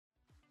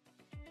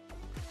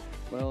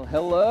Well,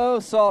 hello,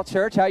 Salt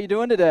Church. How you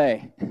doing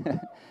today?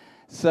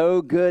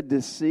 So good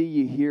to see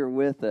you here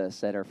with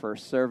us at our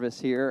first service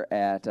here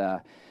at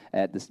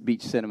this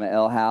Beach Cinema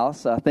L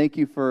House. Thank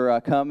you for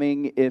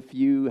coming. If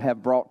you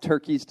have brought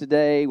turkeys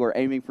today, we're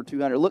aiming for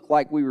 200. It looked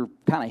like we were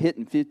kind of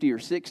hitting 50 or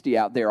 60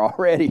 out there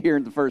already here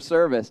in the first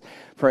service.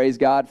 Praise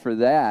God for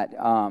that.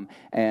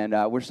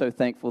 And we're so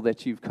thankful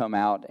that you've come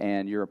out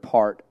and you're a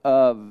part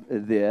of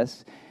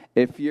this.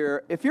 If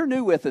you're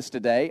new with us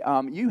today,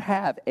 you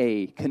have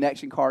a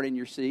connection card in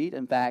your seat.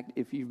 In fact,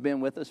 if you've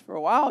been with us for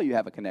a while, you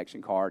have a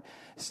connection card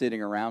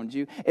sitting around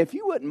you. If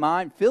you wouldn't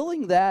mind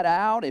filling that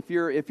out, if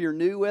you're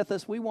new with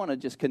us, we want to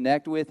just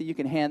connect with you. You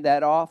can hand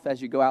that off as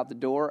you go out the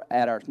door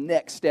at our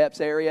Next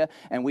Steps area,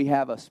 and we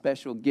have a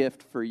special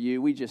gift for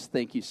you. We just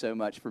thank you so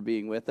much for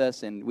being with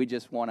us, and we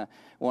just want to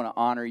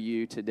honor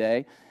you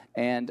today.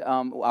 And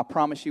I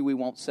promise you we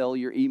won't sell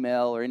your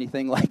email or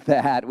anything like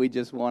that. We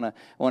just want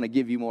to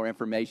give you more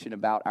information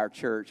about our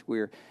church.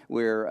 We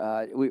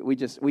got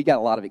a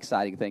lot of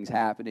exciting things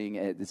happening.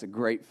 It's a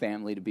great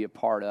family to be a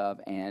part of,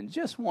 and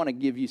just want to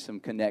give you some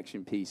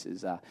connection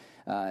pieces. I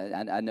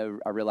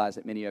realize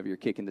that many of you are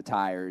kicking the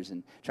tires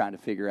and trying to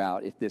figure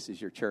out if this is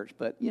your church,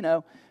 but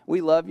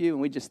we love you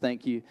and we just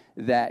thank you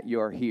that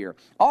you're here.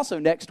 Also,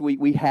 next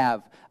week we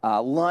have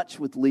lunch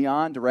with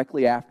Leon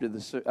directly after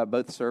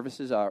both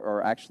services,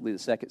 or actually the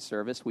second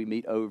service. We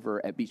meet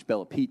over at Beach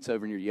Bella Pizza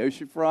over near the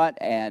oceanfront,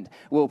 and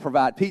we'll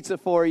provide pizza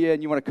for you.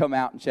 And you want to come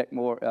out and check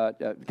more,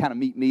 kind of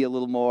meet me a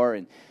little more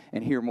and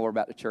hear more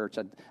about the church.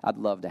 I'd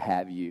love to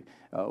have you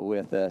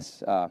with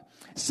us.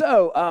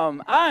 So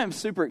I'm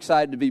super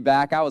excited to be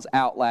back. I was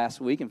out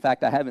last week. In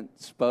fact, I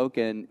haven't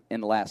spoken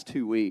in the last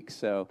 2 weeks.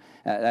 So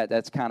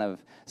that's kind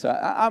of, so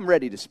I'm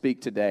ready to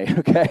speak today,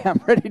 okay? I'm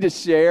ready to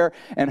share,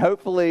 and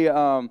hopefully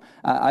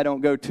I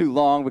don't go too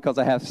long because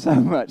I have so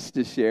much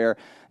to share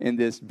in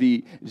this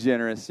Be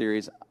Generous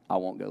series. I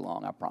won't go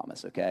long, I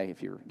promise, okay,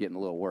 if you're getting a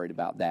little worried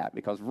about that.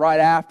 Because right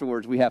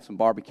afterwards, we have some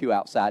barbecue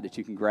outside that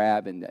you can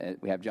grab, and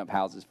we have jump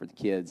houses for the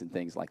kids and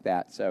things like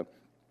that. So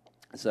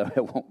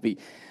it won't be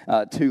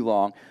too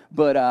long.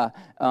 But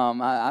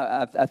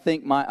I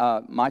thank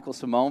Michael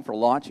Simone for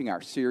launching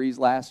our series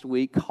last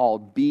week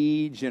called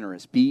Be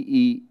Generous,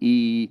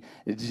 B-E-E,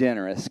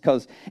 Generous.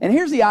 And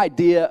here's the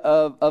idea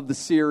of the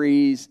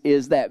series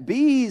is that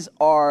bees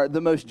are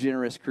the most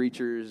generous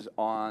creatures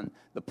on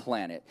the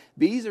planet.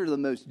 Bees are the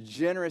most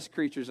generous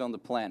creatures on the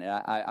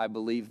planet. I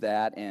believe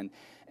that. And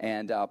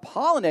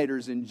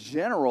pollinators in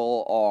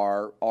general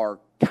are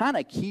kind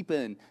of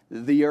keeping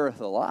the earth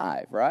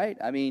alive, right?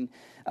 I mean,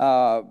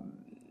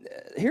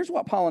 here's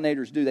what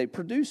pollinators do. They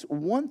produce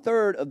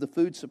 1/3 of the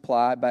food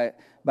supply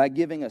by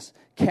giving us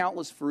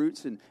countless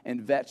fruits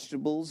and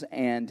vegetables,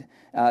 and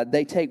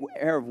they take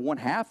care of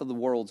 1/2 of the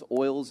world's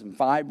oils and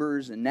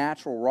fibers and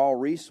natural raw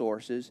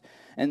resources,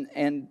 and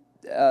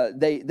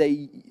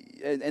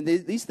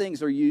these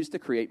things are used to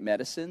create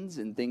medicines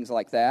and things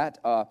like that.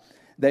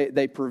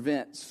 They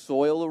prevent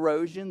soil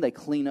erosion. They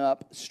clean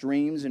up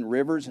streams and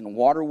rivers and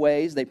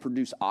waterways. They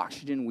produce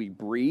oxygen we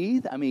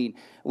breathe. I mean,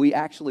 we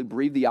actually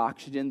breathe the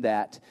oxygen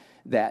that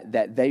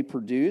they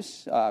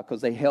produce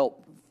because they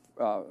help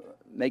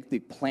make the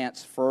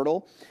plants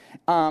fertile.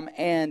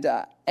 And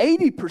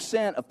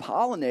 80% of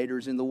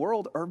pollinators in the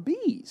world are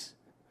bees.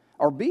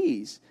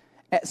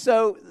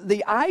 So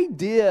the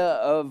idea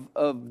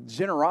of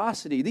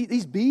generosity,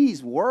 these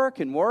bees work,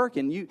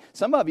 and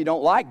some of you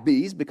don't like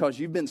bees because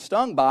you've been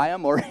stung by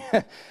them, or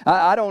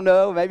I don't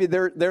know, maybe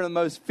they're the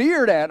most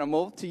feared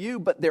animal to you,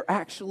 but they're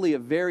actually a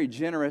very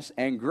generous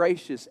and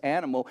gracious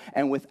animal,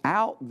 and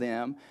without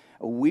them,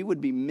 we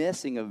would be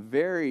missing a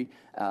very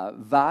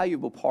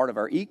valuable part of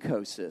our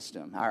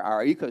ecosystem.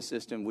 Our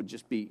ecosystem would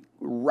just be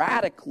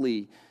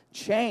radically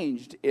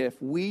changed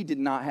if we did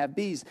not have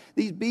bees.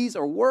 These bees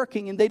are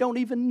working, and they don't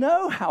even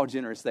know how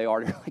generous they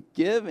are. They're like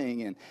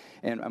giving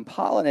and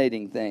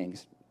pollinating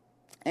things.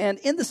 And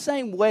in the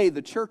same way,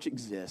 the church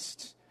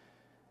exists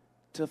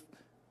to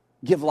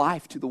give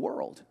life to the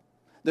world.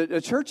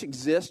 The church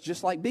exists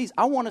just like bees.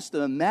 I want us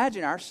to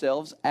imagine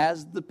ourselves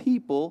as the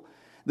people,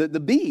 the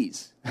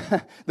bees,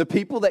 the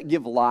people that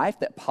give life,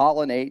 that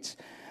pollinates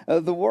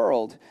the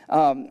world.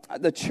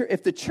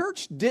 If the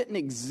church didn't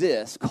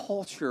exist,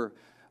 culture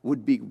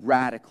would be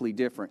radically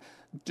different.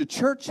 The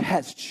church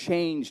has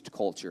changed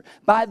culture.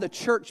 By the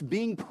church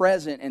being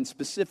present in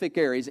specific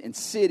areas, in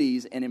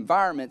cities, and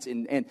environments,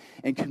 and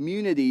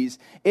communities,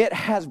 it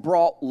has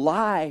brought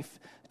life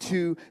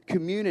to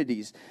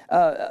communities.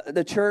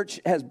 The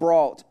church has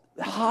brought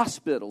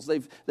hospitals.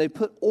 They've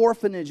put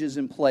orphanages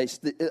in place.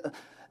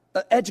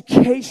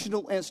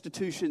 Educational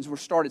institutions were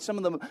started. Some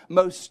of the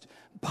most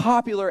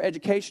popular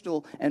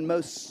educational and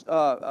most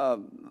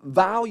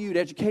valued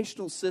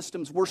educational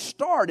systems were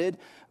started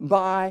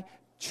by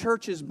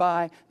churches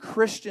by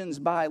Christians,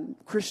 by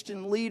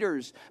Christian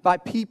leaders, by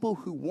people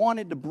who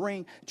wanted to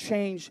bring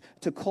change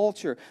to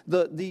culture.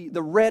 The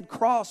Red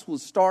Cross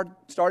was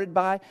started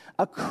by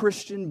a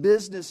Christian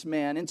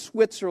businessman in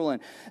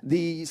Switzerland.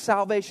 The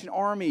Salvation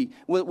Army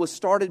was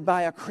started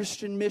by a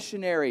Christian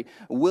missionary,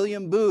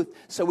 William Booth.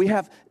 So we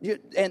have,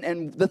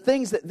 and the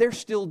things that they're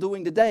still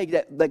doing today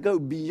that go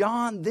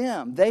beyond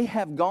them. They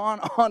have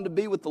gone on to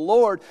be with the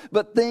Lord,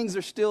 but things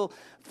are still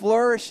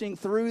flourishing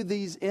through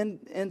these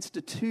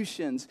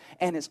institutions,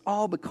 and it's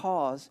all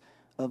because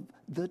of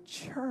the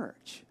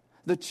church.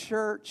 The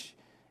church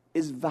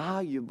is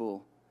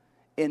valuable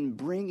in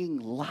bringing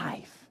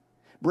life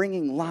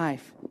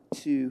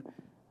to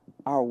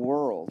our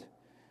world.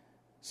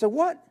 So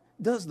what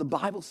does the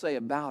Bible say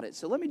about it?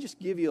 So let me just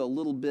give you a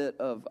little bit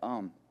of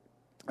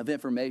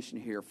information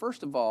here.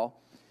 First of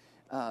all,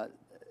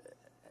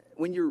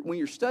 when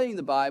you're studying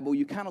the Bible,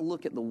 you kind of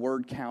look at the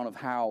word count of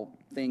how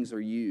things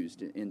are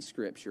used in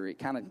Scripture. It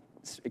kind of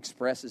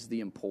expresses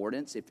the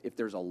importance. If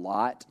there's a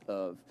lot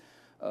of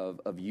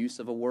use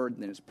of a word,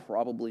 then it's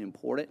probably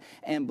important.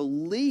 And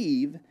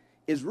believe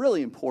is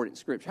really important in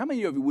Scripture. How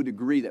many of you would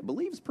agree that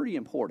believe is pretty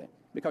important?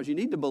 Because you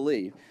need to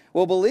believe.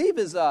 Well, believe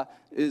is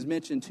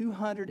mentioned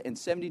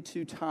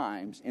 272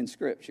 times in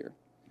Scripture.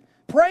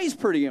 Pray's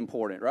pretty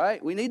important,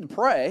 right? We need to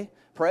pray.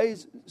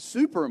 Pray's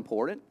super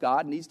important.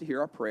 God needs to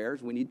hear our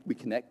prayers. We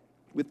connect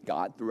with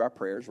God through our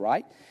prayers,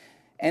 right?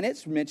 And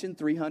it's mentioned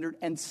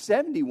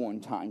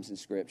 371 times in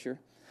Scripture.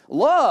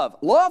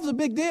 Love's a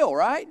big deal,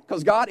 right?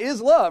 Because God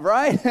is love,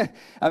 right?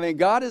 I mean,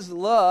 God is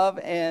love,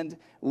 and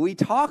we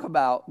talk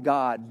about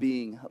God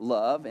being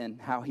love and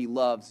how He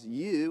loves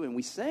you, and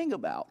we sing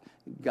about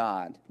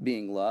God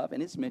being love,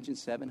 and it's mentioned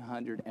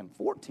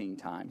 714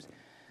 times.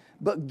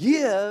 But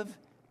give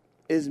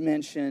is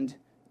mentioned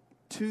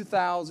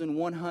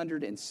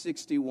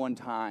 2,161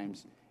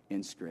 times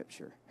in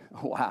Scripture.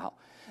 Wow.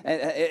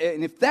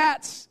 And if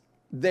that's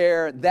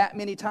there that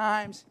many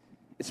times,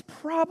 it's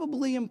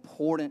probably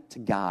important to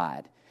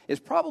God. It's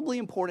probably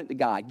important to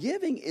God.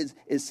 Giving is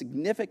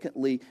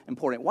significantly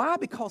important. Why?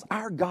 Because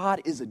our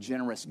God is a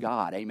generous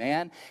God,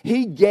 amen?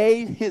 He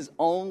gave His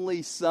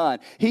only Son.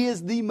 He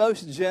is the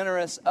most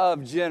generous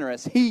of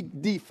generous. He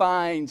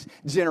defines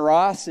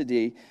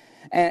generosity.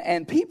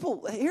 And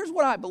people, here's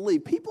what I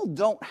believe. People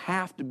don't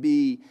have to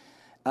be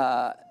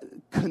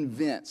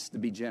convinced to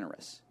be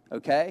generous,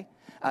 okay?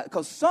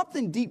 Because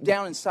something deep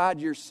down inside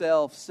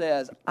yourself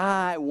says,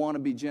 I want to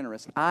be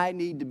generous. I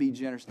need to be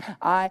generous.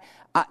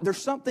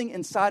 There's something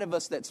inside of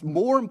us that's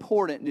more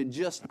important than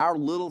just our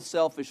little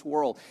selfish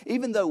world.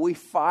 Even though we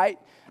fight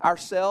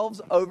ourselves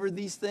over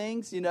these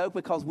things,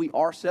 because we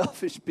are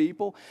selfish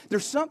people,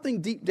 there's something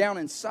deep down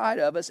inside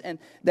of us, and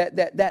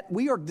that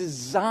we are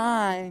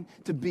designed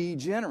to be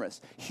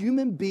generous.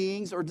 Human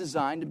beings are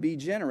designed to be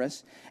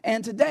generous.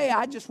 And today,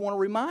 I just want to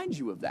remind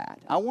you of that.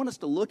 I want us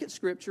to look at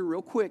Scripture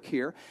real quick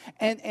here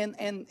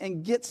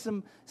and get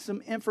some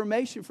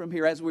information from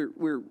here as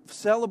we're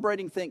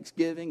celebrating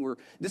Thanksgiving.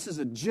 This is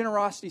a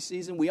generosity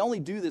season. We only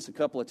do this a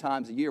couple of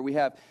times a year.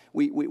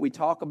 We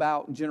talk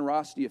about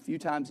generosity a few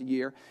times a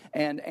year,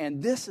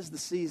 and this is the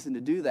season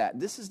to do that.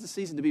 This is the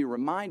season to be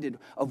reminded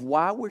of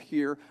why we're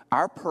here,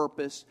 our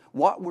purpose,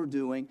 what we're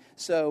doing.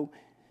 So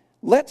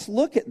let's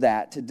look at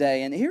that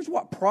today. And here's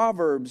what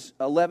Proverbs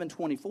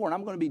 11:24, and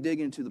I'm going to be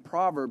digging into the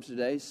Proverbs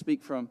today,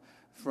 speak from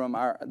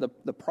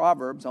the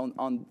Proverbs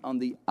on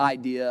the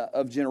idea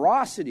of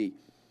generosity.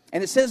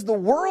 And it says, the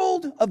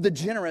world of the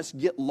generous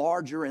get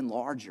larger and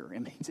larger. It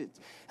means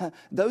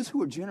those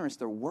who are generous,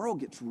 their world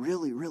gets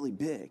really, really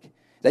big.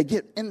 They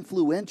get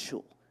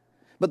influential.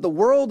 But the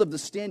world of the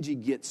stingy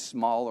gets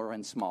smaller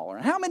and smaller.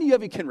 And how many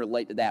of you can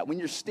relate to that? When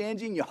you're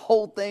stingy and you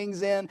hold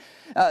things in,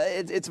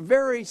 it's a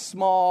very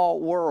small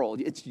world.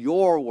 It's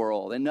your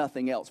world and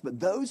nothing else. But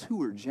those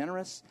who are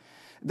generous,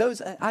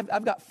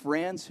 I've got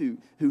friends who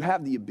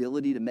have the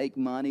ability to make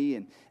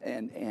money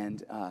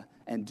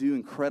and do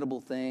incredible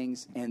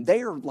things, and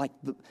they are like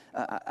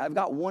I've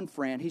got one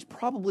friend. He's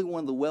probably one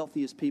of the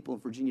wealthiest people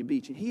in Virginia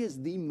Beach, and he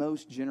is the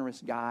most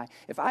generous guy.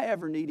 If I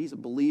ever need, he's a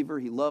believer.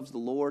 He loves the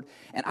Lord,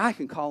 and I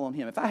can call on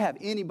him. If I have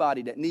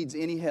anybody that needs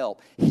any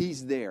help,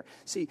 he's there.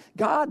 See,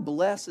 God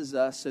blesses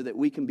us so that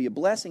we can be a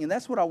blessing, and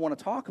that's what I want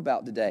to talk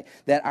about today.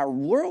 That our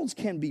worlds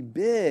can be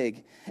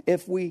big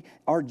if we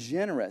are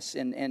generous,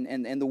 and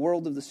the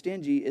world of the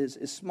stingy is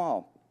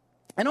small.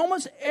 And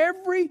almost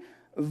every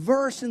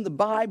verse in the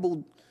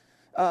Bible,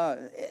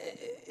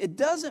 it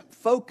doesn't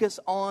focus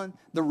on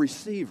the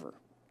receiver.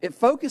 It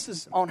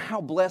focuses on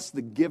how blessed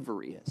the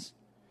giver is.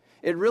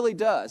 It really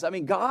does. I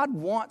mean, God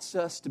wants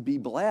us to be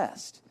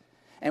blessed.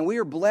 And we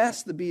are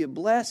blessed to be a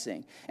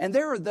blessing. And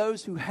there are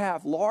those who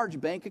have large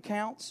bank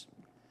accounts,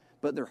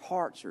 but their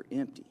hearts are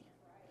empty.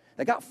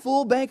 They got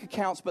full bank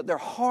accounts, but their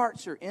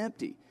hearts are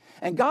empty.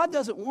 And God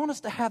doesn't want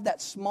us to have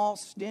that small,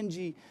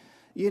 stingy,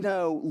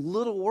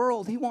 little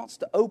world. He wants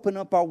to open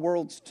up our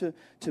worlds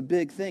to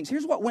big things.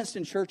 Here's what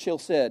Winston Churchill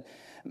said.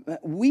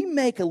 We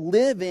make a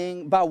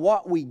living by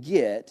what we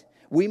get.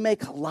 We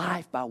make a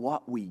life by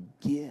what we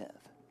give.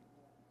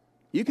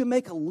 You can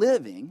make a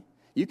living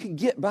You can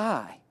get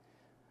by,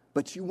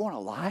 but you want a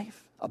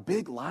life, a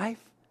big life,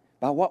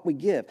 by what we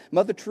give.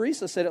 Mother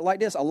Teresa said it like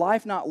this: a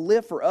life not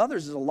lived for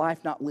others is a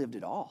life not lived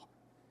at all.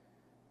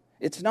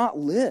 It's not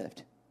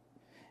lived.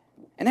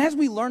 And as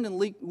we learned in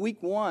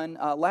week one,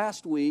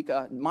 last week,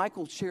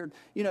 Michael shared,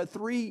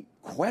 3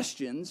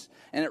 questions,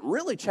 and it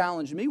really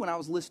challenged me when I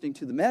was listening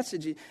to the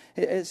message.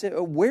 It said,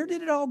 where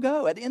did it all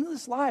go? At the end of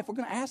this life, we're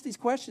going to ask these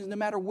questions no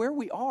matter where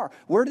we are.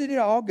 Where did it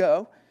all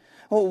go?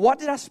 Well, what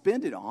did I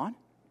spend it on?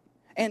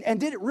 And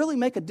did it really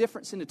make a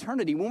difference in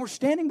eternity? When we're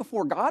standing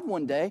before God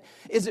one day,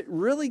 is it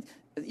really,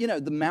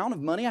 the amount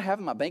of money I have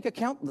in my bank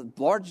account, the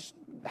large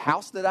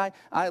house that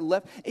I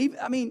left?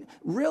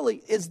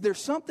 Really, is there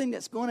something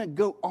that's going to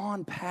go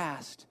on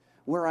past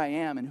where I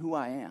am and who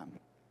I am?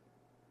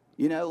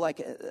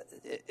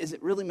 Is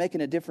it really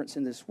making a difference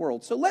in this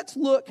world? So let's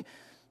look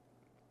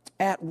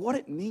at what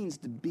it means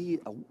to be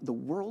the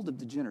world of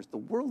the generous. The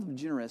world of the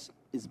generous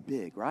is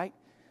big, right?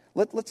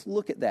 Let's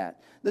look at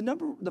that.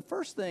 The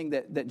first thing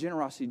that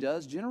generosity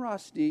does,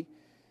 the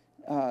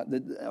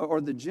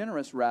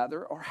generous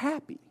rather, are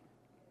happy.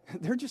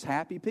 They're just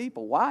happy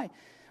people. Why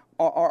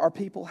are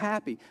people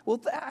happy?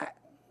 Well,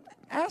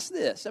 ask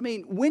this.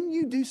 When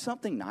you do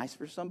something nice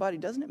for somebody,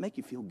 doesn't it make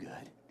you feel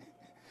good?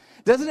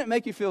 Doesn't it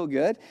make you feel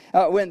good?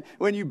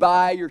 When you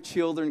buy your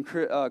children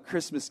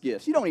Christmas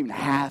gifts, you don't even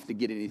have to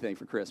get anything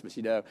for Christmas,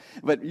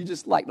 but you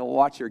just like to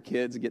watch your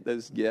kids get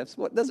those gifts.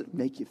 What does it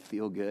make you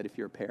feel good if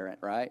you're a parent,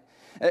 right?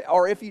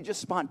 Or if you just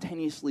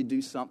spontaneously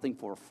do something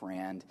for a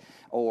friend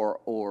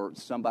or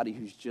somebody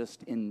who's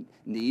just in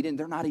need and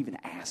they're not even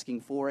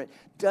asking for it,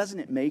 doesn't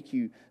it make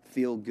you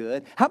feel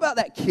good? How about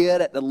that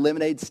kid at the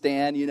lemonade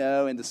stand,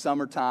 in the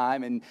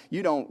summertime, and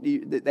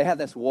they have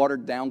this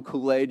watered down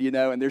Kool-Aid,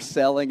 and they're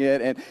selling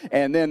it,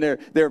 and then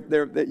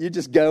you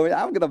just go,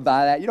 I'm going to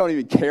buy that. You don't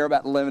even care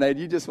about the lemonade.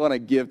 You just want to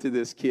give to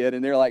this kid,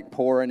 and they're like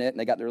pouring it, and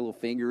they got their little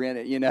finger in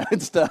it,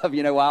 and stuff,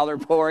 while they're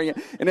pouring it,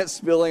 and it's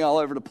spilling all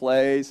over the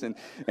place, and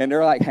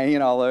they're like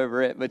hanging all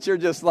over it, but you're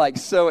just like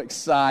so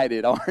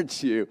excited,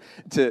 aren't you,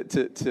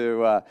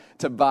 to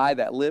buy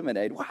that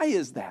lemonade. Why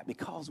is that?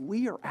 Because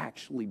we are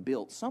actually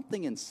built.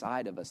 Something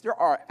inside of us. There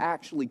are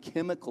actually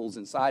chemicals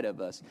inside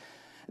of us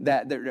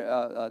that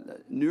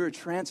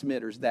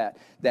neurotransmitters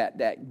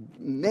that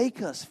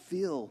make us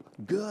feel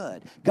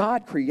good.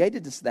 God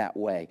created us that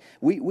way.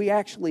 We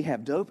actually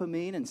have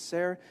dopamine and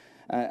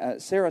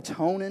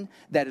serotonin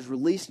that is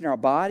released in our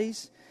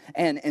bodies,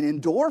 and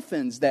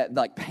endorphins that,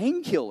 like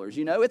painkillers,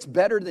 it's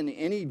better than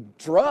any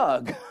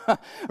drug.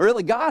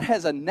 Really, God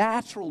has a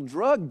natural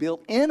drug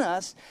built in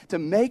us to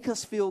make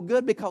us feel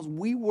good because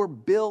we were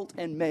built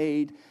and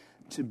made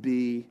to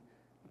be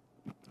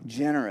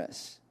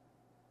generous.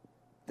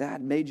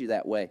 God made you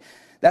that way.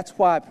 That's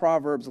why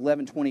Proverbs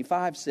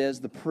 11:25 says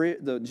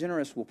the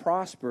generous will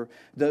prosper.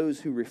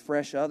 Those who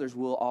refresh others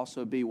will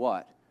also be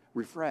what?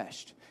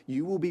 Refreshed.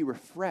 You will be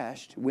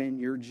refreshed when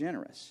you're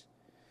generous.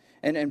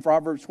 And in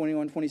Proverbs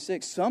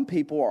 21:26, some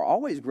people are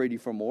always greedy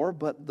for more,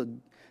 but the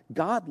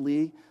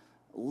godly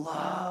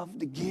love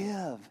to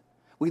give.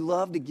 We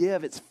love to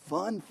give. It's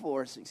fun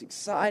for us. It's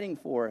exciting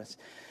for us.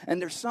 And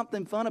there's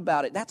something fun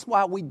about it. That's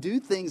why we do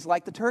things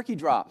like the turkey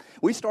drop.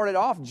 We started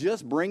off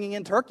just bringing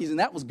in turkeys, and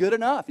that was good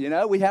enough,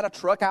 We had a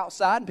truck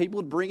outside, and people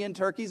would bring in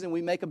turkeys, and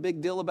we make a big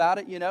deal about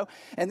it,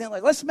 And then,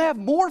 let's have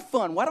more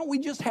fun. Why don't we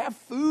just have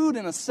food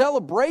and a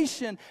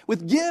celebration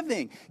with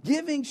giving?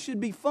 Giving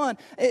should be fun.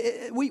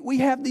 We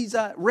have these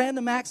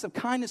random acts of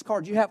kindness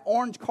cards. You have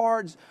orange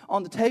cards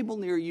on the table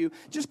near you.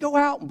 Just go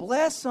out and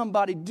bless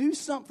somebody. Do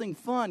something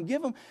fun.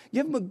 Give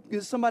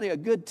somebody a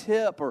good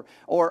tip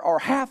or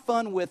have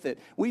fun with it.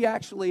 We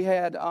actually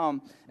had a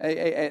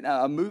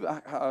movie.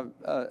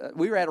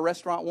 We were at a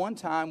restaurant one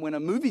time when a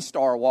movie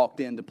star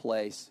walked into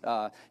place.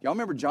 Y'all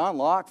remember John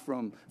Locke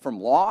from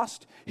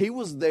Lost? He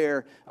was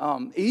there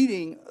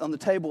eating on the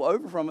table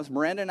over from us.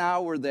 Miranda and I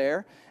were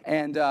there,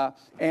 and our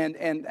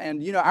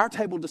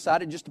table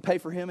decided just to pay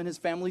for him and his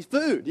family's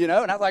food. And I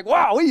was like,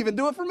 wow, we even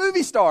do it for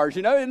movie stars.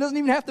 It doesn't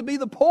even have to be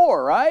the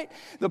poor, right?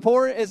 The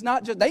poor is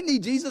not just, they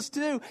need Jesus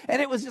too.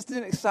 And it was just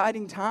an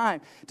exciting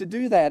time to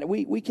do that.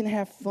 We can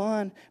have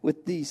fun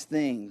with these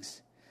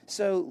things.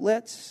 So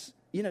let's,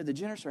 the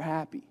generous are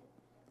happy.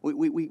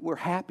 We're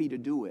happy to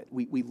do it.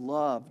 We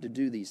love to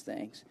do these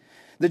things.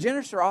 The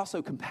generous are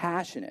also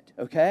compassionate,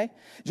 okay?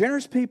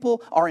 Generous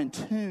people are in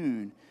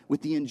tune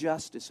with the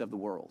injustice of the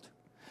world.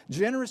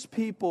 Generous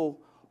people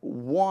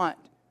want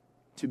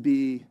to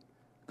be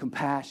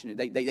compassionate.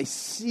 They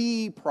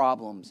see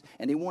problems,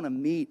 and they want to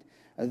meet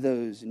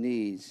those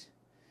needs.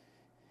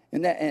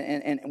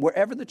 And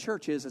wherever the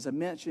church is, as I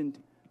mentioned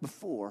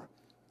before,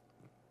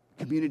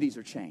 communities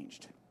are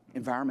changed.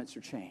 Environments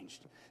are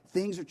changed.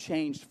 Things are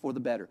changed for the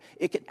better.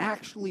 It can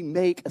actually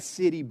make a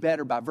city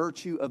better by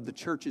virtue of the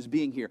churches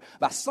being here.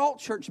 By Salt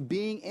Church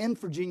being in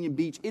Virginia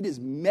Beach, it is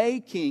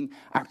making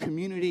our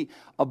community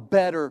a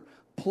better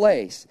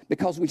place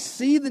because we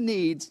see the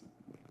needs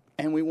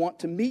and we want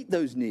to meet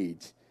those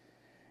needs.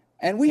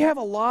 And we have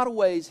a lot of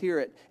ways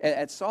here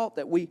at SALT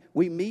that we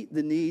meet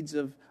the needs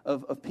of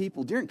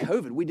people. During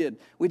COVID,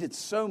 we did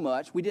so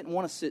much. We didn't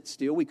want to sit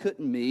still. We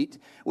couldn't meet.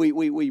 We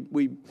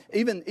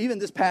even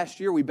this past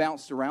year we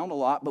bounced around a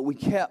lot, but we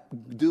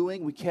kept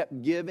doing, we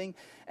kept giving,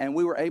 and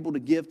we were able to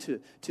give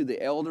to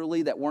the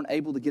elderly that weren't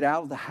able to get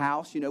out of the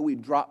house. You know, we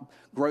dropped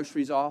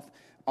groceries off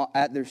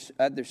at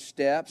their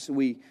steps.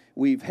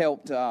 We've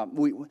helped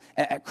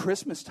at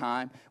Christmas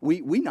time.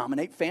 We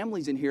nominate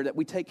families in here that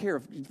we take care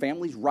of,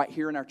 families right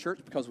here in our church,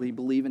 because we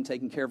believe in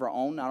taking care of our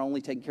own, not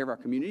only taking care of our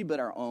community, but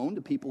our own,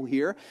 the people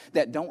here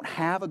that don't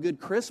have a good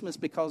Christmas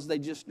because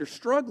they're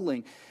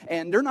struggling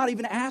and they're not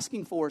even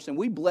asking for us. And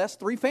we blessed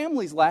 3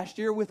 families last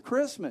year with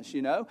Christmas,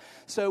 you know.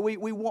 So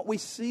we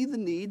see the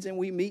needs and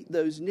we meet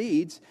those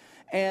needs.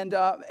 And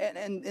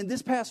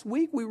this past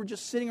week, we were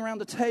just sitting around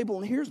the table,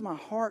 and here's my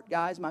heart,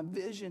 guys, my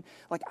vision.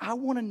 Like, I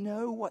want to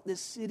know what this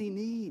city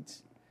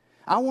needs.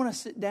 I want to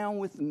sit down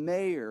with the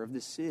mayor of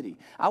the city.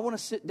 I want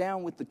to sit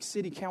down with the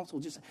city council.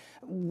 Just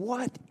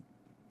what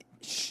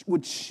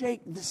would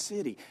shake the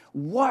city?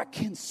 What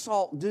can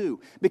SALT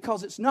do?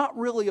 Because it's not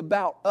really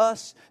about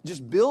us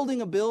just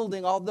building a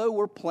building. Although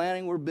we're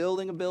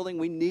building a building,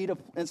 we need an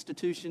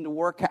institution to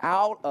work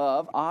out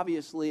of.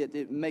 Obviously,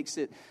 it makes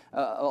it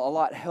a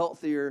lot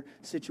healthier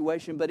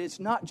situation. But it's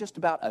not just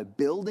about a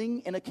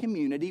building in a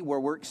community where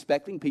we're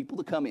expecting people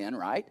to come in,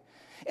 right?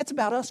 It's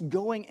about us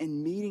going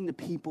and meeting the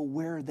people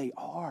where they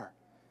are.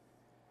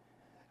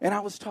 And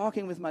I was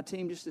talking with my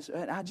team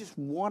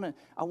and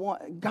I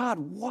want, God,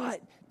 what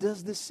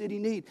does this city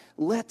need?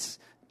 Let's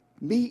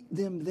meet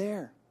them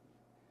there.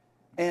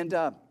 And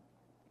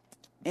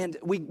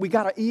we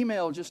got an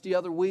email just the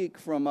other week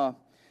from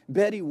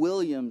Betty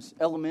Williams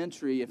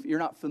Elementary. If you're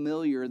not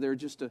familiar, they're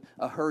just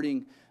a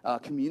hurting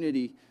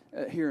community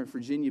here in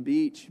Virginia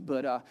Beach,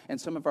 and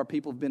some of our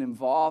people have been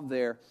involved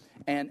there.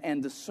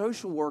 And the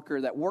social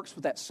worker that works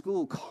with that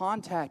school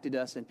contacted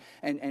us,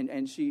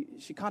 and she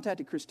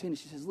contacted Christina.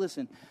 She says,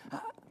 "Listen,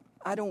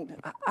 I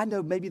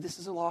know maybe this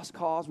is a lost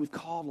cause. We've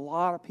called a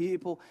lot of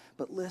people,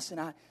 but listen,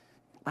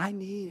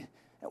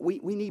 we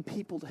need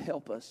people to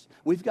help us.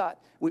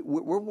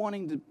 We're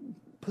wanting to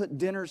put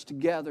dinners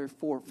together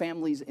for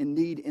families in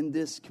need in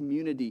this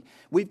community.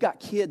 We've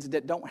got kids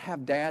that don't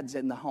have dads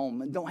in the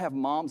home and don't have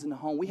moms in the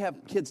home. We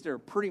have kids that are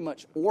pretty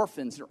much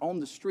orphans. They're on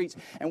the streets,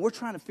 and we're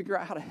trying to figure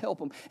out how to help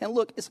them. And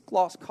look, it's a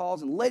lost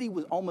cause." And the lady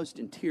was almost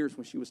in tears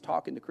when she was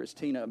talking to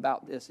Christina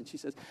about this. And she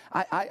says,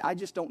 I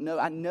just don't know.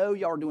 I know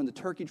y'all are doing the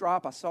turkey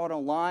drop. I saw it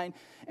online,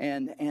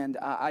 and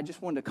I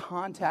just wanted to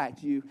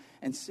contact you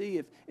and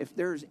see if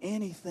there's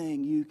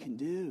anything you can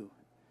do.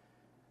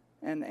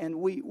 And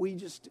we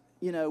just,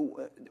 you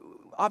know,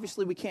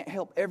 obviously we can't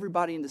help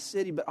everybody in the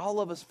city, but all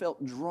of us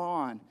felt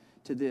drawn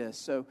to this.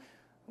 So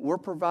we're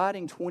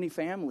providing 20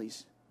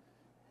 families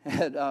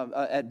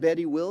at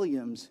Betty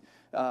Williams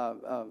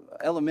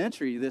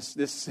Elementary this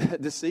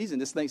season,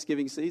 this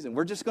Thanksgiving season.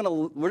 We're just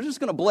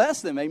gonna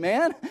bless them,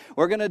 amen.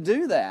 We're gonna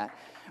do that.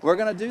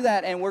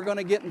 And we're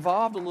gonna get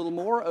involved a little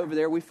more over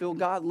there. We feel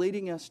God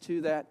leading us to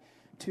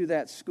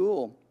that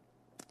school.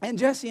 And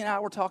Jesse and I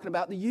were talking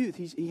about the youth.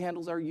 He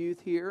handles our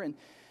youth here,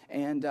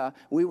 and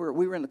we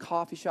were in the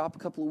coffee shop a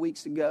couple of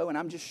weeks ago, and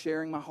I'm just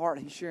sharing my heart.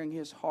 He's sharing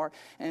his heart,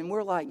 and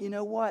we're like, you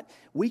know what?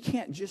 We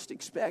can't just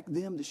expect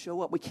them to show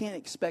up. We can't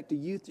expect the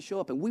youth to show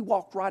up. And we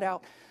walked right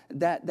out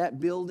that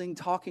building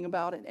talking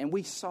about it, and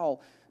we saw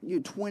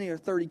 20 or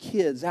 30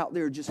 kids out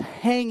there just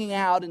hanging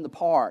out in the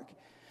park.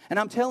 And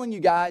I'm telling you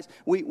guys,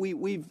 we've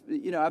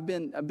I've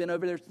been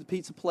over there to the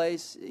pizza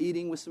place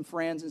eating with some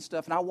friends and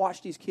stuff, and I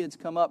watched these kids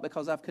come up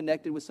because I've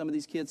connected with some of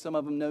these kids. Some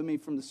of them know me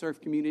from the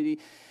surf community,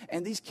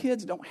 and these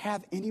kids don't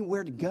have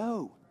anywhere to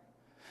go.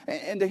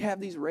 And they have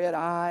these red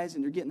eyes,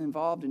 and they're getting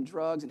involved in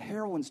drugs, and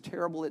heroin's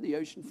terrible at the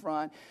ocean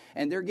front,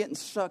 and they're getting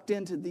sucked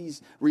into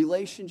these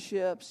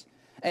relationships.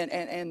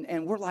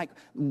 And we're like,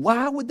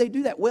 why would they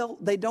do that? Well,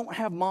 they don't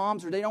have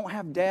moms or they don't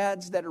have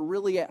dads that are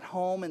really at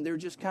home, and they're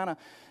just kind of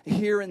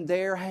here and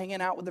there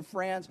hanging out with their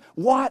friends.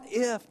 What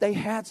if they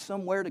had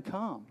somewhere to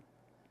come?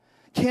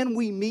 Can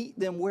we meet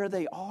them where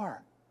they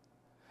are?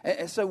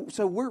 And so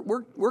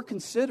we're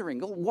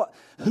considering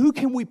who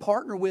can we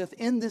partner with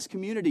in this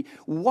community?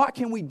 What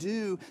can we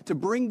do to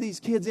bring these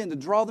kids in, to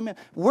draw them in?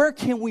 Where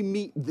can we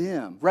meet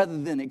them rather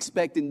than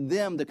expecting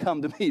them to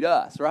come to meet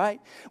us,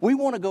 right? We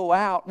want to go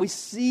out. We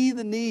see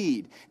the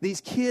need. These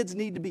kids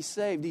need to be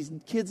saved. These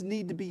kids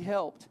need to be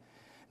helped.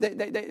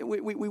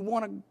 We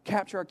want to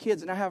capture our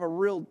kids, and I have a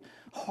real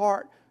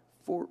heart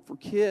for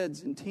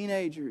kids and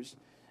teenagers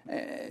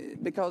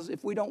because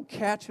if we don't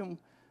catch them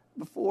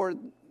before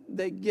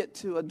they get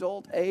to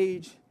adult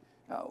age,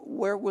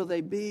 where will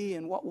they be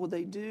and what will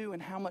they do and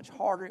how much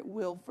harder it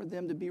will for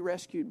them to be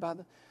rescued by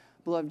the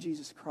blood of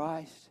Jesus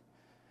Christ.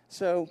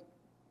 So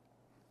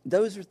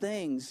those are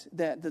things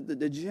that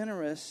the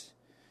generous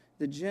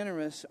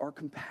are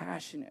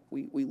compassionate.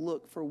 We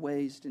look for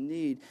ways to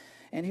need.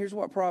 And here's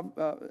what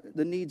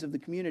the needs of the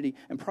community.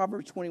 And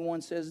Proverbs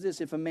 21 says this: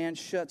 if a man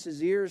shuts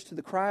his ears to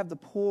the cry of the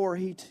poor,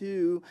 he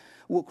too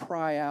will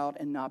cry out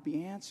and not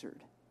be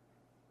answered.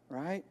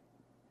 Right?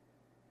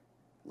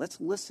 let's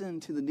listen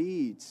to the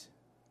needs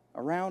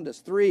around us.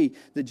 3,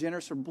 the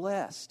generous are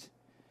blessed.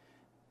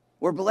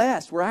 We're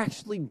blessed. We're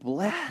actually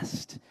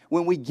blessed.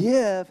 When we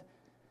give,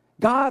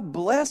 God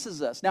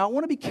blesses us. Now, I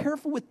want to be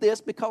careful with this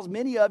because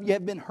many of you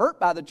have been hurt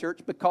by the church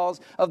because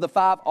of the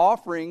 5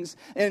 offerings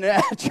in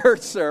a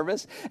church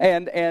service.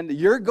 And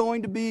you're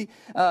going to be,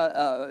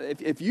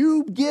 if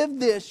you give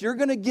this, you're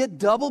going to get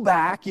double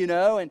back,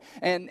 and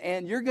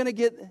you're going to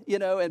get,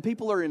 and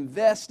people are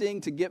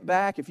investing to get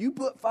back. If you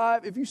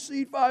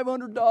seed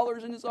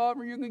 $500 in this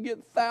offering, you're going to get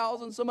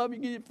 1,000. Some of you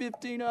get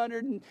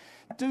 1,500 and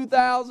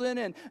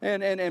 2,000.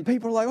 And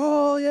people are like,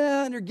 oh,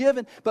 yeah, and they're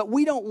giving. But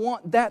we don't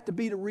want that to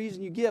be the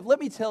reason you give. Let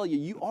me tell you,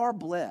 you are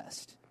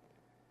blessed.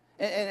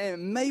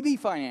 And maybe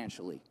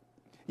financially.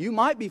 You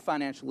might be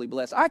financially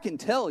blessed. I can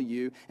tell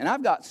you, and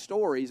I've got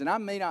stories, and I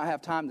may not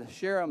have time to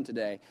share them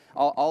today,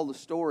 all the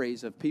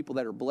stories of people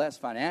that are blessed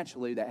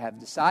financially that have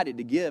decided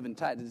to give and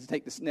to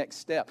take this next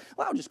step.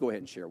 Well, I'll just go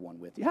ahead and share one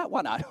with you.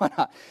 Why not? Why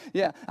not?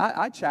 Yeah,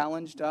 I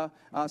challenged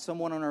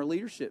someone on our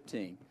leadership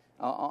team.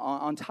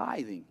 On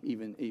tithing,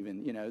 even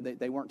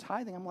they weren't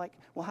tithing. I'm like,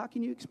 well, how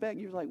can you expect?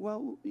 You're like,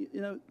 well,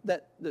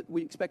 that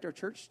we expect our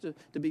church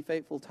to be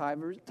faithful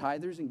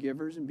tithers and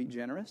givers and be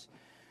generous,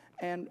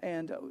 and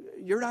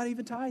you're not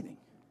even tithing.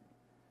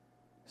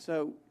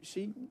 So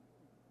she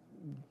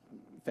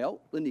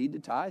felt the need to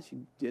tithe. She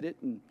did it,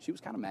 and she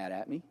was kind of mad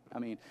at me. I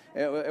mean,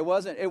 it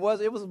was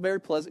a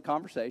very pleasant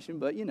conversation,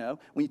 but when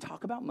you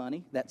talk about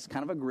money, that's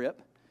kind of a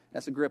grip.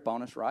 That's a grip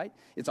on us, right?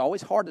 It's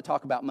always hard to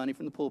talk about money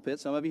from the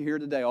pulpit. Some of you here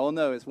today,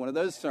 no, it's one of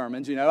those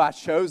sermons. I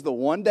chose the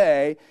one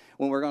day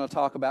when we're going to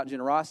talk about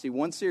generosity,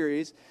 one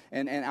series,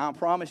 and I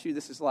promise you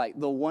this is like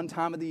the one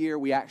time of the year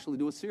we actually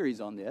do a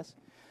series on this.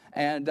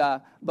 And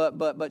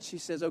but she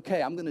says,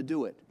 okay, I'm going to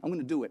do it. I'm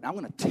going to do it. And I'm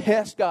going to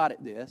test God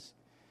at this.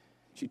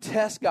 She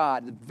tests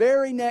God. The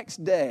very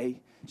next day,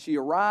 she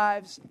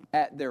arrives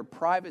at their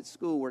private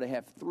school where they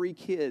have 3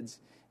 kids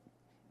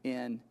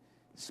in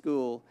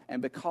school,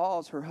 and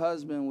because her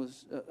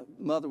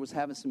mother was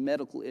having some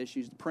medical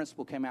issues, the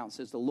principal came out and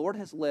says, the Lord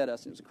has led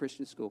us, and it was a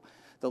Christian school,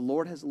 the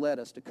Lord has led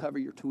us to cover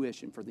your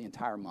tuition for the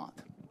entire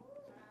month.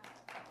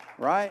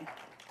 Right?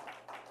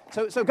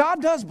 So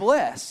God does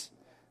bless.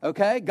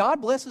 Okay?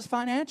 God blesses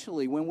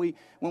financially when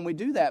we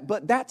do that,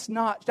 but that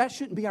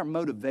shouldn't be our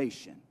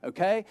motivation.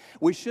 Okay?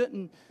 We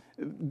shouldn't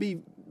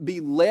be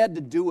led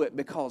to do it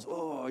because,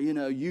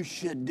 you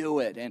should do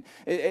it. And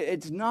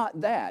it's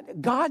not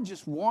that. God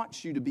just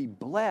wants you to be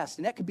blessed,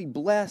 and that could be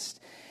blessed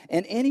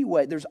in any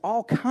way. There's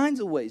all kinds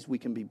of ways we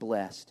can be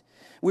blessed.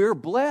 We're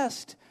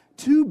blessed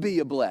to be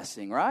a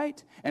blessing,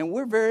 right? And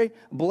we're very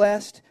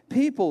blessed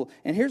people.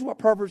 And here's what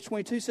Proverbs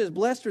 22 says,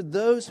 blessed are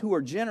those who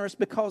are generous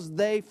because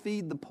they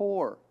feed the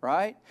poor,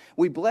 right?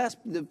 We bless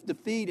the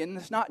feed, and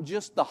it's not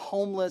just the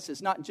homeless,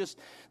 it's not just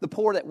the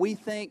poor that we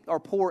think are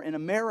poor in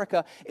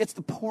America, it's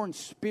the poor in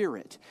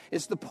spirit.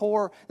 It's the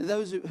poor,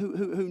 those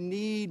who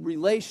need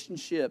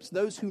relationships,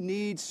 those who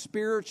need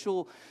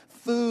spiritual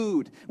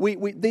food.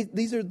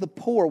 These are the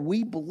poor.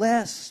 We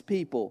bless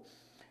people.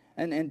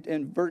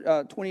 And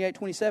 28,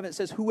 27, it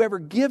says, whoever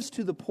gives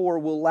to the poor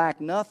will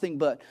lack nothing,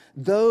 but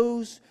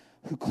those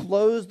who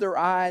close their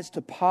eyes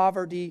to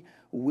poverty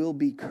will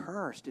be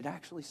cursed. It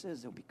actually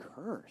says they'll be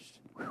cursed.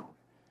 Whew.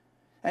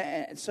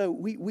 And so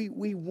we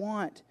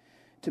want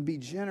to be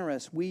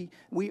generous. We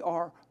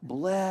are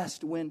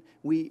blessed when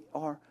we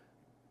are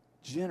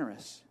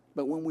generous.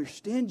 But when we're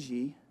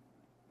stingy,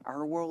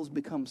 our worlds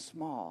become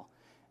small,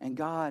 and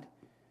God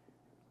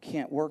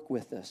can't work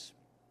with us.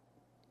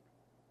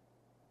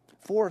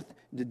 4th,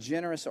 the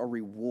generous are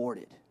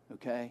rewarded,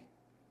 okay?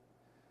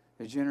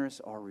 The generous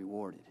are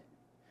rewarded.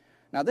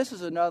 Now, this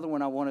is another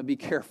one I want to be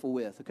careful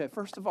with, okay?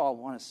 First of all, I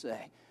want to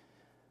say,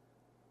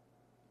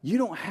 you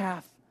don't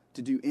have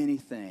to do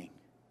anything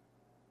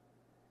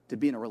to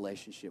be in a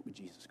relationship with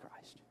Jesus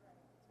Christ.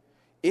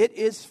 It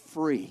is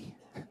free.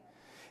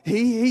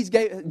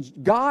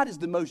 God is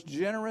the most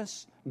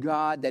generous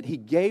God that He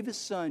gave His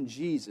Son,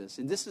 Jesus.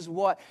 And this is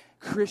what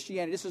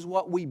Christianity, this is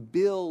what we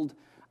build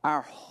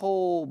our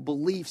whole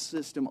belief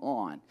system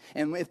on.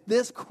 And if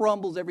this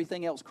crumbles,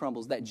 everything else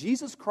crumbles. That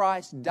Jesus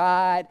Christ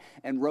died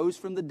and rose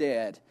from the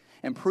dead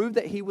and proved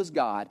that He was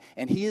God,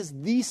 and He is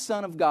the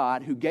Son of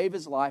God who gave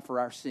His life for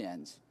our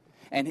sins.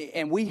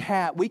 And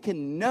we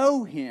can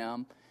know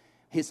Him.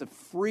 It's a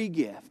free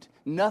gift,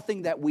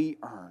 nothing that we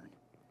earn.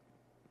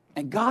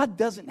 And God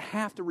doesn't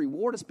have to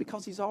reward us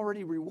because He's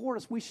already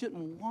rewarded us. We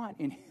shouldn't want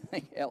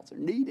anything else or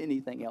need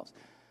anything else.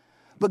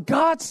 But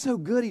God's so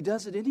good, He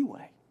does it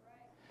anyway.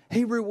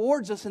 He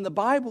rewards us, and the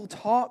Bible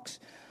talks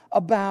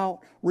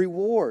about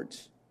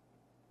rewards.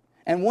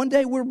 And one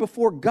day we're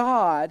before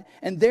God,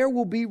 and there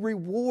will be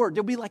reward.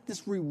 There'll be like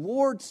this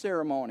reward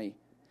ceremony.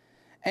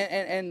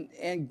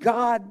 And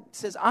God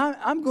says,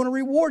 I'm going to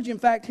reward you. In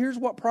fact, here's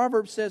what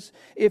Proverbs says.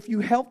 If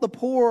you help the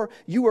poor,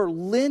 you are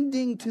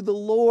lending to the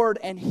Lord,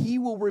 and He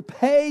will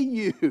repay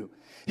you.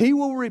 He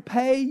will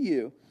repay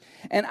you.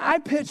 And I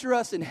picture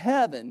us in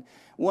heaven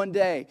one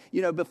day,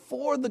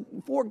 before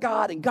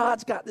God, and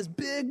God's got this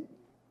big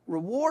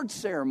reward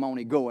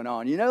ceremony going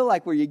on,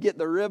 like where you get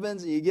the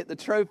ribbons and you get the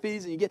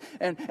trophies and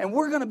and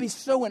we're going to be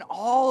so in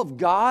awe of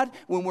God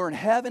when we're in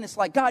heaven. It's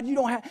like, God,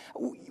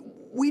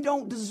 we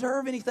don't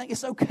deserve anything.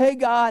 It's okay,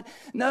 God.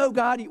 No,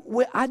 God,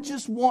 I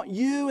just want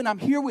you, and I'm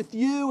here with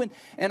you,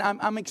 and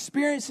I'm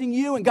experiencing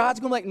you, and God's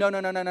going to be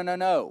like,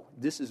 no.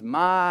 This is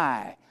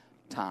my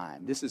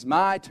time. This is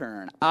my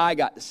turn. I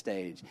got the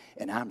stage,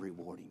 and I'm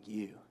rewarding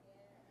you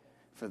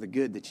for the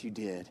good that you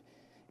did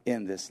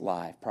in this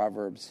life.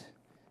 Proverbs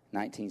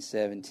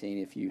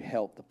 19:17, if you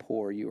help the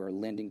poor, you are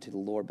lending to the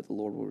Lord, but the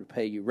Lord will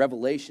repay you.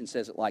 Revelation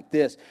says it like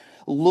this: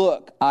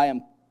 look, I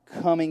am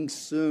coming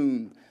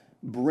soon,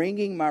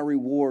 bringing my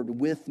reward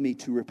with me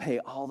to repay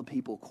all the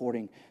people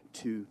according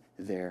to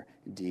their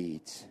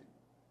deeds.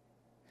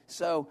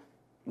 So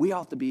we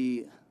ought to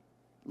be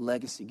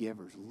legacy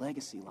givers,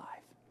 legacy life.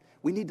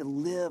 We need to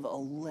live a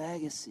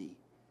legacy.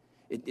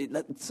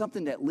 It's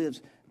something that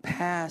lives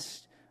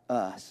past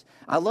us.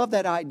 I love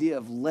that idea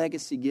of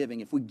legacy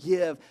giving. If we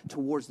give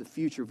towards the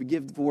future, if we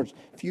give towards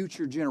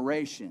future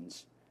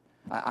generations,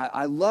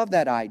 I love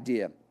that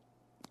idea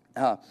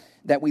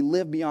that we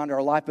live beyond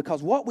our life,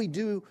 because what we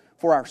do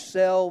for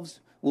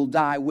ourselves will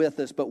die with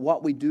us, but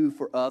what we do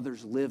for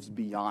others lives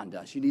beyond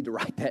us. You need to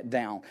write that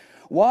down.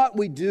 What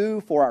we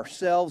do for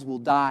ourselves will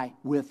die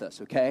with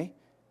us, okay?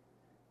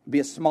 Be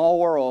a small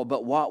world,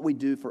 but what we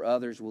do for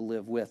others will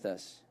live with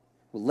us.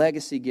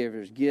 Legacy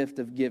givers, gift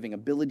of giving,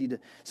 ability to...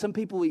 Some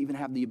people even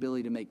have the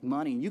ability to make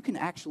money. And you can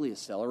actually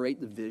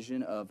accelerate the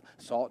vision of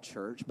Salt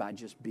Church by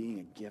just being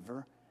a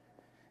giver.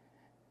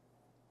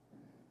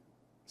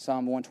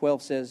 Psalm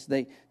 112 says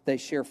they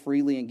share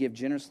freely and give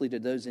generously to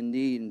those in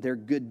need, and their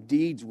good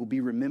deeds will be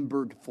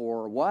remembered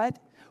for what?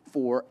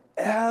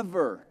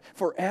 Forever.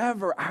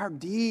 Forever. Our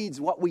deeds,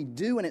 what we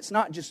do, and it's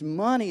not just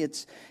money,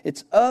 it's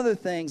other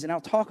things, and I'll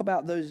talk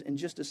about those in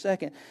just a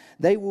second.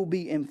 They will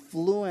be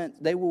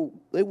influenced, they will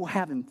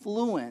have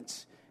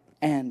influence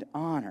and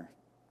honor.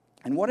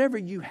 And whatever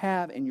you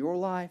have in your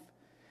life,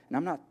 and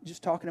I'm not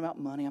just talking about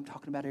money, I'm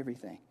talking about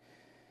everything.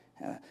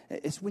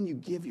 It's when you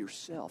give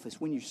yourself.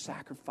 It's when you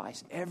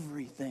sacrifice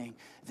everything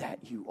that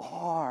you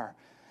are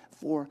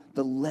for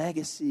the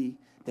legacy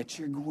that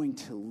you're going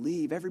to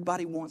leave.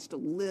 Everybody wants to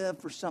live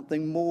for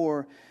something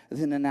more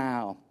than the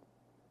now.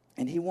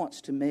 And He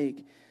wants to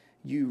make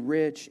you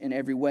rich in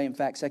every way. In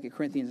fact, 2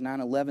 Corinthians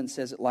 9:11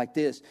 says it like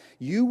this: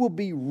 you will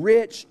be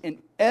rich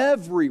in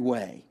every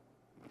way.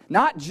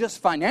 Not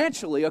just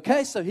financially,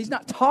 okay? So he's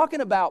not talking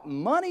about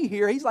money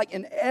here. He's like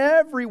in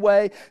every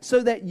way,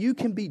 so that you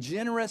can be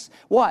generous,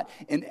 what?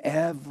 In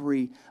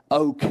every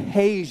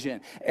occasion,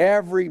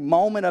 every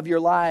moment of your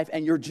life,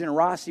 and your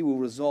generosity will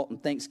result in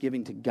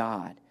thanksgiving to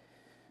God.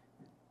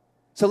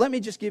 So let me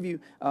just give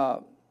you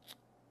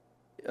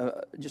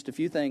just a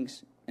few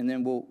things, and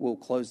then we'll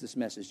close this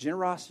message.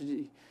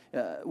 Generosity,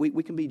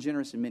 we can be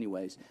generous in many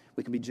ways.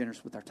 We can be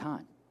generous with our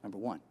time, number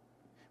one.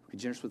 We can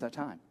be generous with our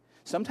time.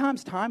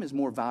 Sometimes time is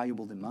more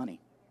valuable than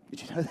money.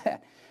 Did you know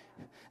that?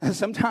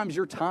 Sometimes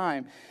your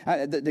time,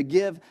 to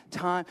give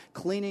time,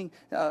 cleaning.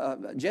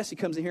 Jesse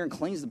comes in here and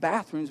cleans the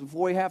bathrooms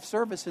before we have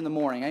service in the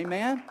morning.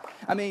 Amen?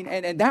 I mean,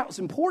 and that was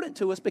important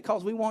to us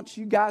because we want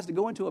you guys to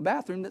go into a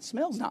bathroom that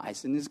smells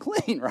nice and is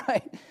clean,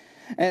 right?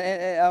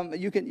 And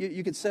you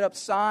can set up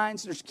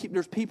signs.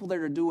 There's people that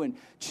are doing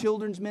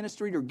children's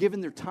ministry. They're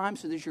giving their time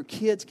so that your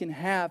kids can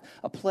have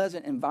a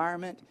pleasant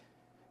environment,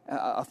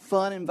 a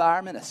fun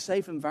environment, a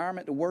safe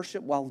environment to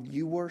worship while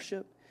you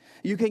worship.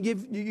 You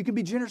can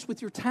be generous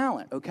with your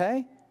talent,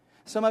 okay?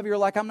 Some of you are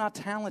like, I'm not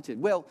talented.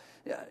 Well,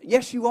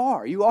 yes, you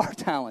are. You are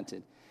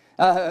talented.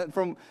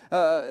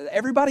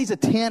 Everybody's a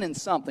 10 in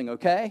something,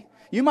 okay?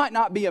 You might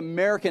not be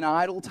American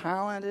Idol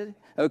talented,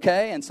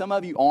 okay? And some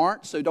of you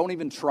aren't, so don't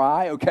even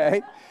try,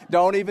 okay?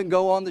 Don't even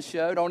go on the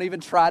show. Don't even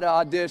try to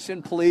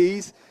audition,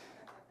 please.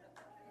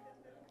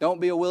 Don't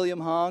be a William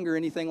Hung or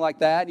anything like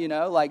that,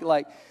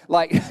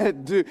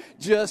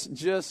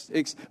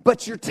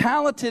 but you're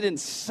talented in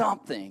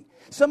something.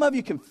 Some of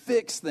you can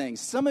fix things.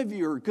 Some of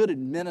you are good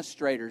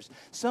administrators.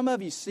 Some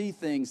of you see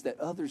things that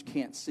others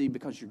can't see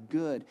because you're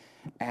good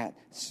at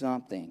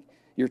something.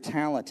 You're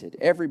talented.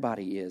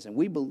 Everybody is. And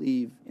we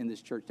believe in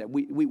this church that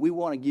we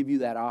want to give you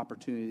that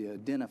opportunity to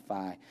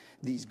identify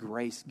these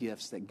grace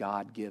gifts that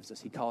God gives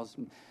us. He calls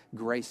them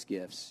grace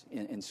gifts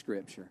in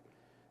Scripture.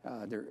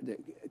 They're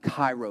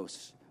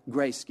kairos.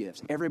 Grace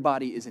gifts.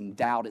 Everybody is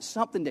endowed. It's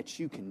something that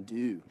you can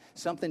do,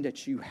 something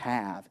that you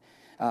have,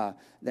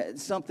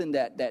 something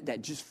that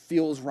just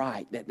feels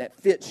right, that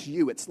fits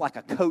you. It's like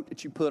a coat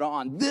that you put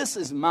on. This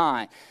is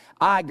mine.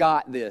 I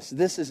got this.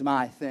 This is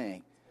my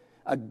thing.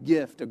 A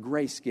gift, a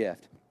grace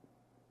gift.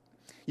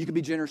 You can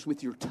be generous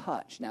with your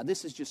touch. Now,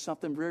 this is just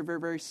something very, very,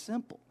 very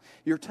simple.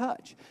 Your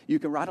touch. You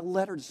can write a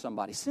letter to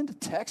somebody, send a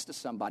text to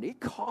somebody.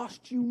 It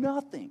costs you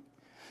nothing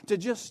to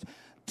just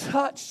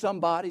touch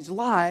somebody's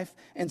life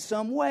in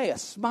some way. A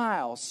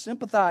smile,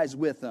 sympathize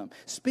with them,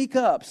 speak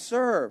up,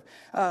 serve.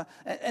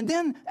 And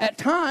then at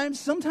times,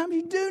 sometimes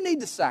you do need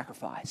to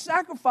sacrifice.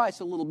 Sacrifice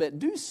a little bit.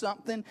 Do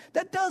something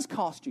that does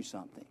cost you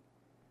something.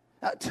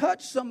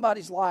 Touch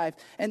somebody's life,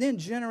 and then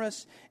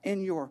generous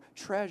in your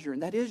treasure,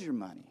 and that is your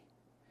money.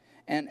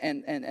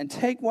 And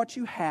take what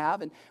you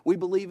have, and we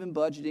believe in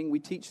budgeting. We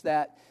teach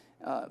that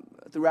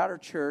throughout our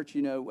church.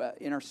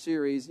 In our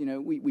series,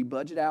 we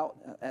budget out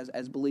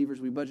as believers.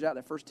 We budget out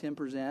that first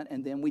 10%,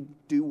 and then we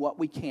do what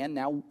we can.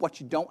 Now, what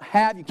you don't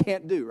have, you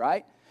can't do,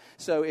 right?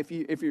 So if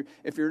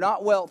you're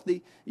not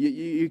wealthy,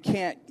 you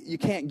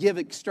can't give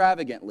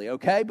extravagantly,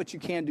 okay? But you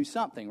can do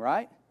something,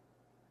 right?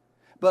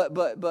 But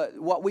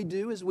what we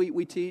do is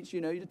we teach, the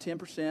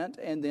 10%,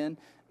 and then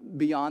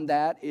beyond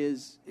that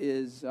is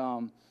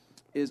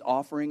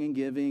offering and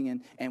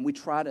giving, and we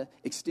try to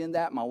extend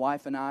that. My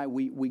wife and I,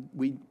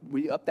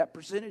 we up that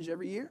percentage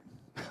every year,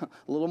 a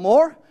little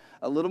more,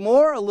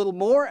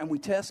 and we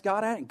test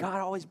God at it, and God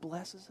always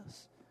blesses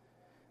us,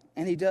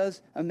 and He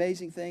does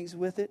amazing things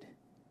with it.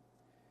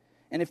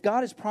 And if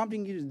God is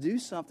prompting you to do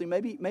something,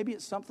 maybe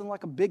it's something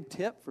like a big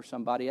tip for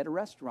somebody at a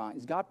restaurant.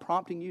 Is God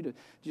prompting you to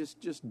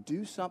just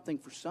do something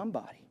for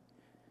somebody?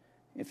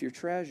 If your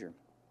treasure,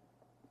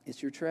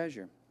 it's your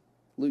treasure.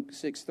 Luke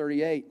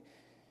 6:38,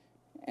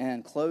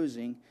 and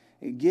closing,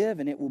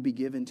 give and it will be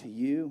given to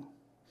you.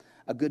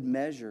 A good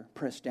measure,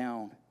 pressed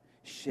down,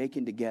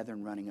 shaken together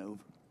and running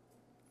over.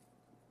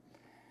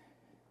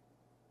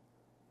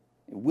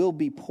 It will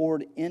be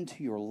poured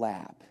into your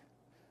lap.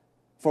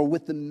 For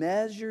with the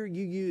measure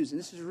you use, and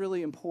this is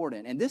really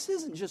important, and this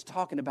isn't just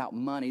talking about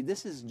money,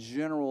 this is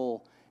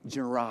general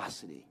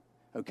generosity,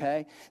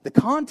 okay? The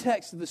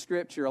context of the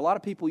Scripture, a lot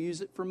of people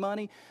use it for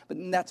money, but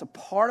that's a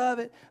part of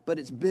it, but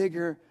it's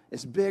bigger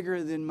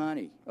than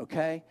money,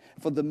 okay?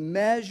 For the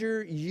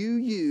measure you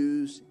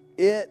use,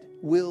 it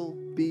will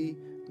be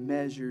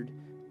measured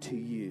to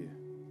you.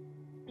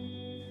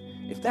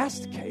 If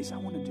that's the case, I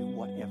want to do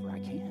whatever I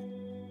can.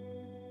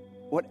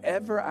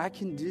 Whatever I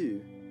can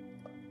do.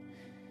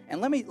 And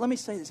let me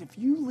say this, if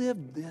you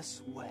live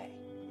this way,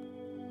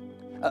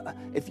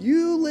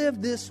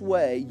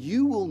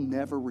 you will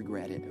never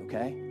regret it,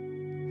 okay?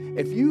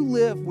 If you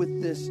live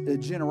with this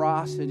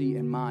generosity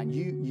in mind,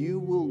 you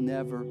will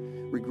never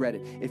regret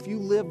it. If you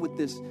live with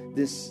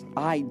this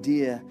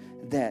idea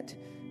that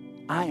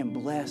I am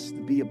blessed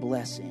to be a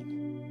blessing,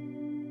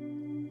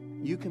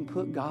 you can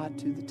put God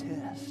to the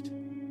test.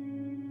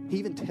 He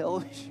even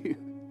tells you,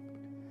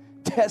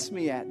 test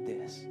me at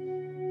this.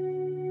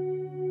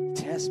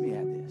 Test me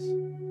at this.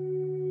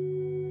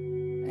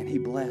 And He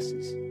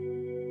blesses.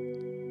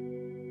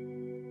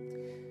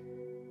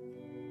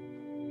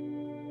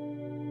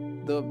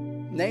 The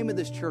name of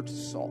this church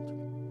is Salt.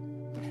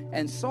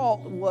 And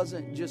Salt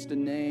wasn't just a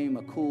name,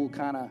 a cool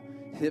kind of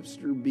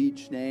hipster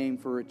beach name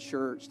for a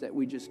church that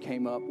we just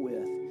came up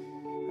with.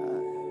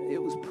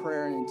 It was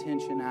prayer and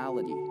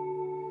intentionality.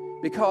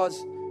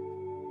 Because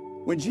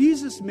when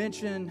Jesus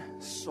mentioned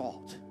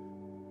salt,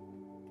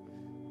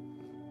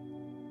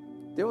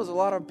 there was a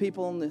lot of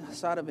people on the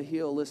side of a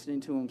hill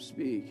listening to Him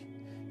speak.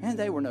 And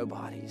they were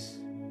nobodies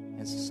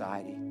in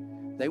society.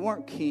 They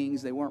weren't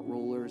kings. They weren't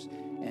rulers.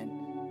 And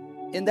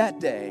in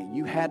that day,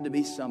 you had to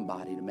be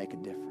somebody to make a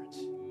difference.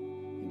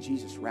 And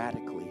Jesus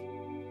radically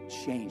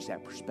changed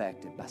that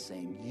perspective by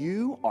saying,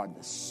 you are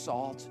the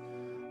salt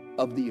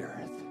of the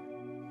earth.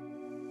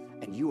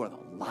 And you are the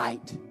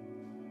light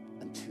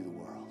unto the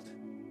world.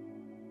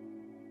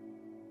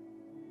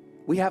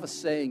 We have a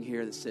saying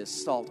here that says,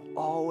 salt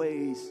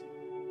always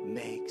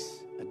makes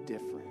a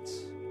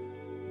difference,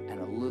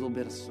 and a little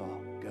bit of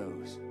salt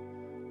goes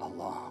a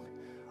long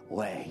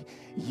way.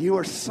 You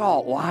are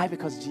salt. Why?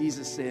 Because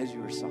Jesus says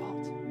you are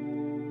salt.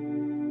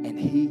 And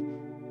He,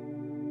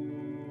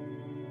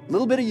 a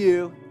little bit of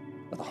you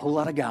with a whole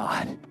lot of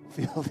God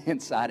filled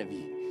inside of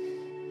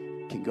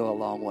you, can go a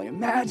long way.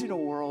 Imagine a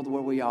world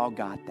where we all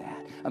got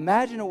that.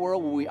 Imagine a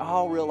world where we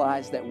all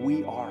realize that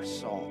we are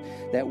salt,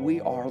 that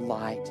we are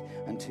light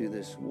unto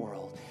this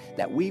world,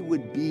 that we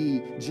would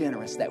be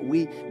generous, that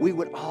we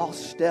would all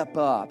step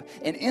up.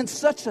 And in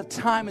such a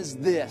time as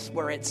this,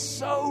 where it's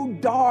so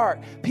dark,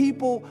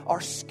 people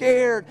are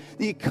scared,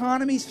 the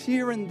economy's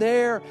here and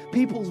there,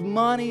 people's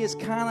money is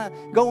kind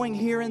of going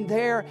here and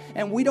there,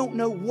 and we don't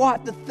know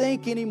what to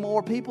think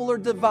anymore. People are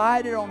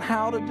divided on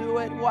how to do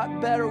it.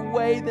 What better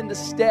way than to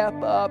step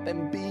up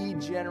and be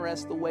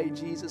generous the way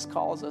Jesus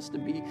calls us to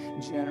be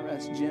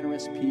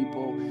generous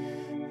people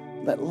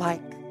that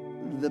like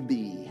the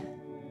bee.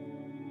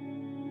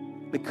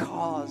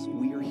 Because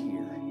we are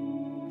here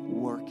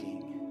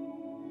working,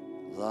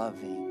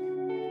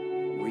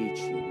 loving,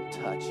 reaching,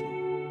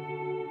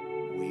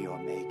 touching, we are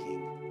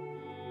making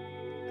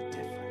a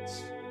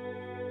difference.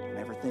 Don't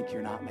ever think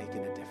you're not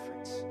making a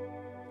difference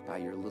by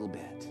your little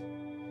bit,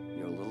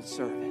 your little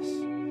service,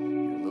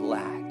 your little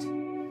act,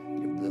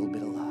 your little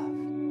bit of love.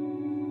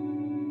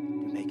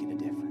 You're making a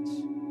difference.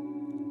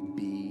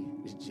 Be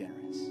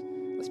generous.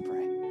 Let's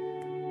pray.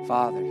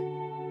 Father,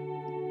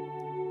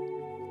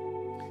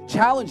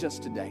 challenge us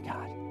today,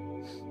 God.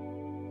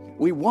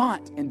 We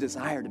want and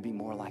desire to be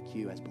more like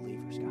You as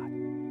believers, God.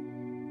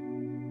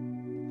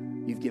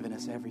 You've given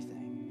us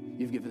everything.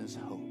 You've given us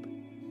hope,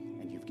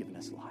 and You've given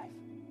us life.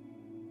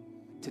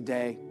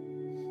 Today,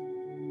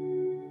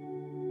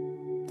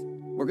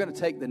 we're going to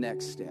take the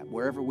next step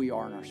wherever we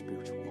are in our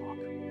spiritual walk.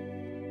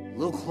 A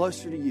little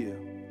closer to you.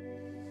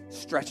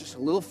 Stretch us a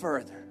little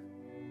further.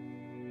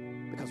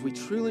 Because we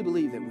truly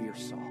believe that we are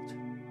salt.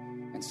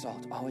 And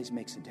salt always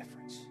makes a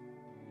difference.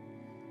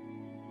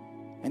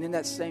 And in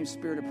that same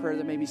spirit of prayer,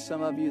 there may be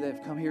some of you that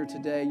have come here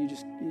today.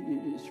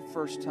 It's your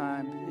first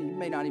time. You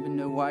may not even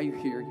know why you're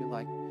here. You're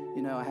like,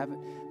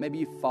 maybe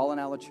you've fallen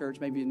out of church.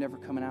 Maybe you've never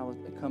come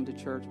to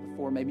church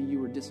before. Maybe you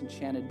were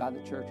disenchanted by the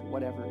church or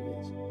whatever it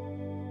is.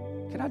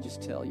 Can I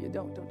just tell you,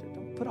 don't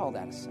put all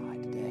that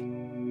aside today.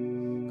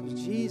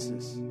 Because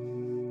Jesus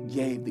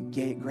gave the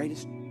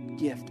greatest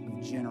gift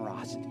of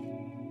generosity,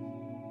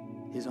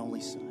 His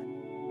only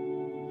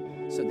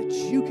Son, so that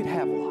you could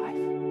have life.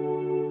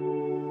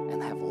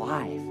 And have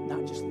life,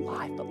 not just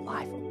life, but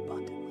life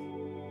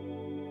abundantly.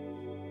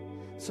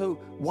 So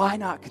why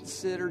not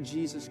consider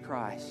Jesus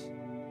Christ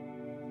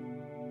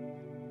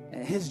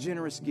and His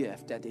generous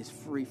gift that is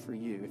free for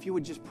you? If you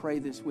would just pray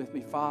this with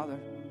me. Father,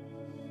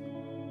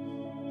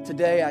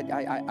 today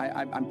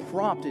I'm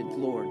prompted,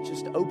 Lord,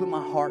 just to open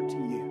my heart to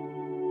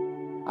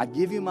you. I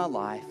give you my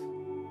life.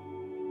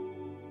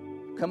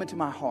 Come into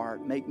my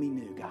heart. Make me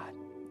new, God.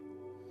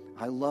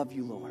 I love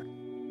you, Lord.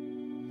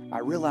 I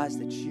realize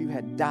that you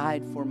had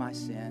died for my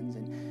sins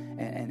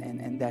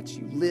and that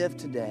you live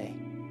today.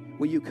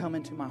 Will you come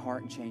into my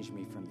heart and change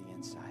me from the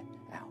inside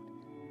out?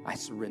 I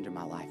surrender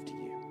my life to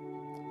you.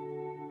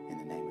 In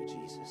the name of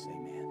Jesus,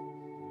 amen.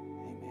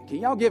 Amen. Can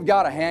y'all give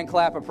God a hand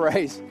clap of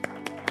praise?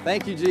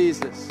 Thank you,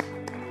 Jesus.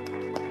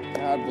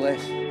 God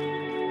bless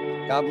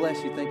you. God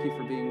bless you. Thank you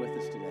for being